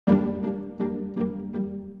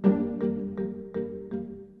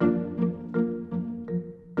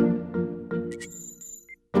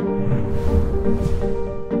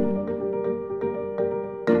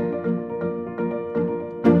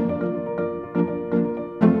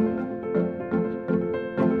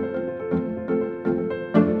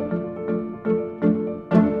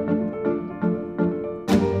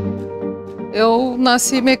Eu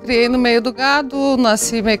nasci e me criei no meio do gado,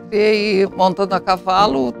 nasci e me criei montando a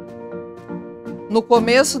cavalo. No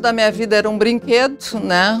começo da minha vida era um brinquedo,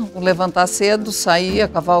 né? Levantar cedo, sair,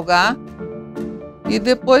 cavalgar. E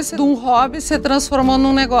depois de um hobby se transformou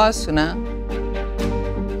num negócio, né?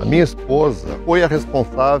 A minha esposa foi a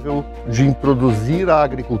responsável de introduzir a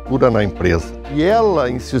agricultura na empresa. E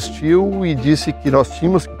ela insistiu e disse que nós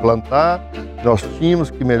tínhamos que plantar, nós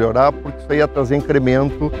tínhamos que melhorar, porque isso ia trazer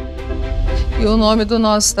incremento. E o nome do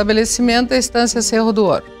nosso estabelecimento é Estância Cerro do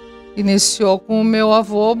Ouro. Iniciou com o meu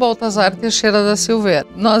avô, Baltazar Teixeira da Silveira.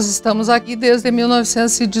 Nós estamos aqui desde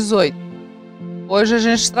 1918. Hoje a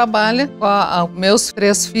gente trabalha com meus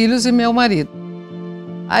 3 filhos e meu marido.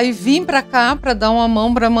 Aí vim para cá para dar uma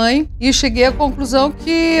mão para a mãe e cheguei à conclusão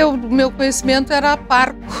que o meu conhecimento era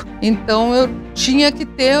parco. Então eu tinha que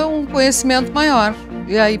ter um conhecimento maior.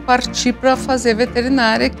 E aí parti para fazer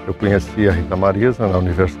veterinária. Eu conheci a Rita Mariza na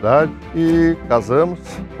universidade e casamos,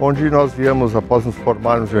 onde nós viemos após nos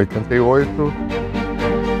formarmos em 88.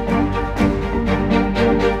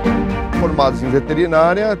 Formados em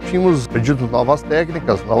veterinária, tínhamos aprendido novas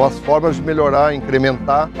técnicas, novas formas de melhorar,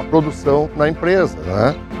 incrementar a produção na empresa,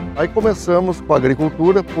 né? Aí começamos com a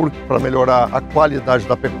agricultura para melhorar a qualidade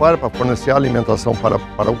da pecuária, para fornecer alimentação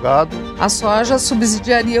para o gado. A soja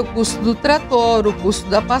subsidiaria o custo do trator, o custo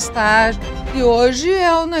da pastagem, e hoje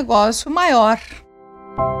é um negócio maior.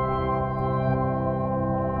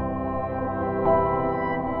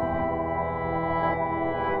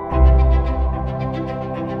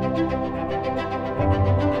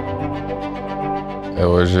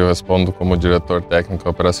 Hoje eu respondo como diretor técnico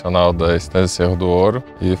operacional da Estância Cerro do Ouro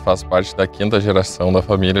e faço parte da 5ª geração da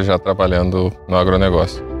família já trabalhando no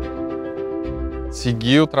agronegócio.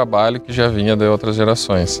 Segui o trabalho que já vinha de outras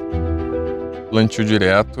gerações. Plantio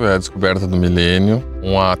direto é a descoberta do milênio,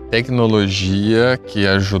 uma tecnologia que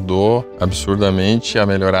ajudou absurdamente a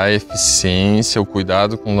melhorar a eficiência, o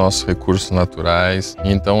cuidado com nossos recursos naturais.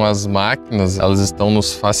 Então as máquinas, elas estão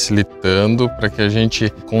nos facilitando para que a gente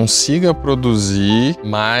consiga produzir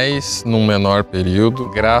mais num menor período.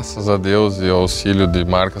 Graças a Deus e ao auxílio de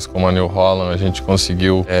marcas como a New Holland, a gente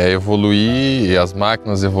conseguiu evoluir e as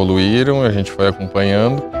máquinas evoluíram, a gente foi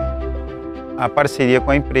acompanhando. A parceria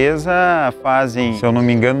com a empresa fazem, se eu não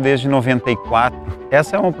me engano, desde 94.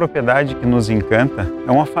 Essa é uma propriedade que nos encanta.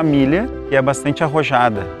 É uma família que é bastante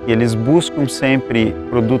arrojada e eles buscam sempre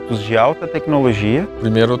produtos de alta tecnologia. O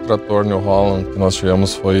primeiro trator New Holland que nós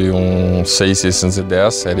tivemos foi um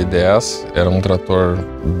 6610, série 10. Era um trator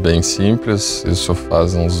bem simples, isso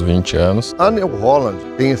faz uns 20 anos. A New Holland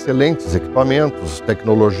tem excelentes equipamentos,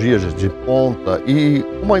 tecnologias de ponta e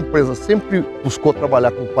uma empresa sempre buscou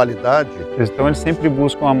trabalhar com qualidade. Então eles sempre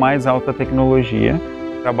buscam a mais alta tecnologia.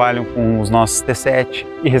 Trabalham com os nossos T7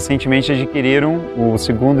 e recentemente adquiriram o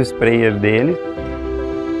segundo sprayer dele.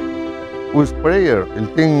 O sprayer ele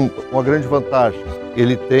tem uma grande vantagem.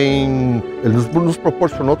 Ele nos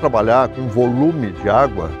proporcionou trabalhar com um volume de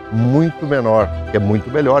água muito menor, que é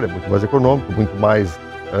muito melhor, é muito mais econômico, muito mais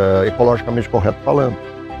ecologicamente correto falando.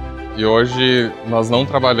 E hoje nós não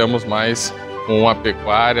trabalhamos mais com a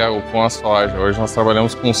pecuária ou com a soja. Hoje nós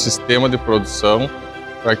trabalhamos com um sistema de produção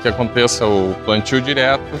para que aconteça o plantio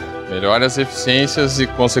direto, melhore as eficiências e,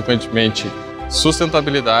 consequentemente,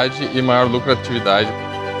 sustentabilidade e maior lucratividade.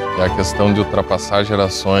 É a questão de ultrapassar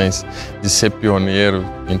gerações, de ser pioneiro.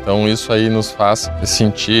 Então isso aí nos faz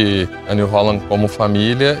sentir a New Holland como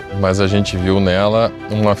família, mas a gente viu nela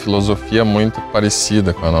uma filosofia muito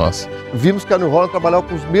parecida com a nossa. Vimos que a New Holland trabalhava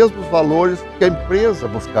com os mesmos valores que a empresa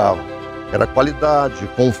buscava. Era qualidade,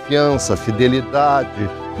 confiança, fidelidade.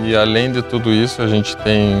 E além de tudo isso, a gente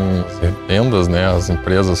tem vendas, né? As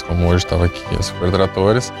empresas, como hoje estava aqui, as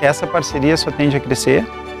supertratores. Essa parceria só tende a crescer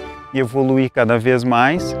e evoluir cada vez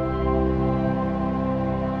mais.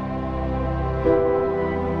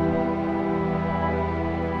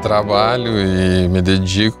 Trabalho e me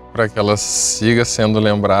dedico para que ela siga sendo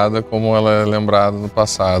lembrada como ela é lembrada no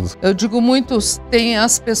passado. Eu digo muito, tem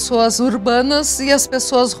as pessoas urbanas e as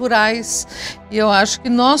pessoas rurais. E eu acho que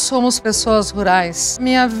nós somos pessoas rurais.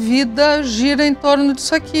 Minha vida gira em torno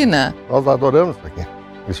disso aqui, né? Nós adoramos isso aqui.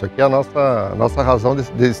 Isso aqui é a nossa razão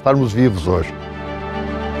de estarmos vivos hoje.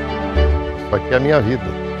 Isso aqui é a minha vida.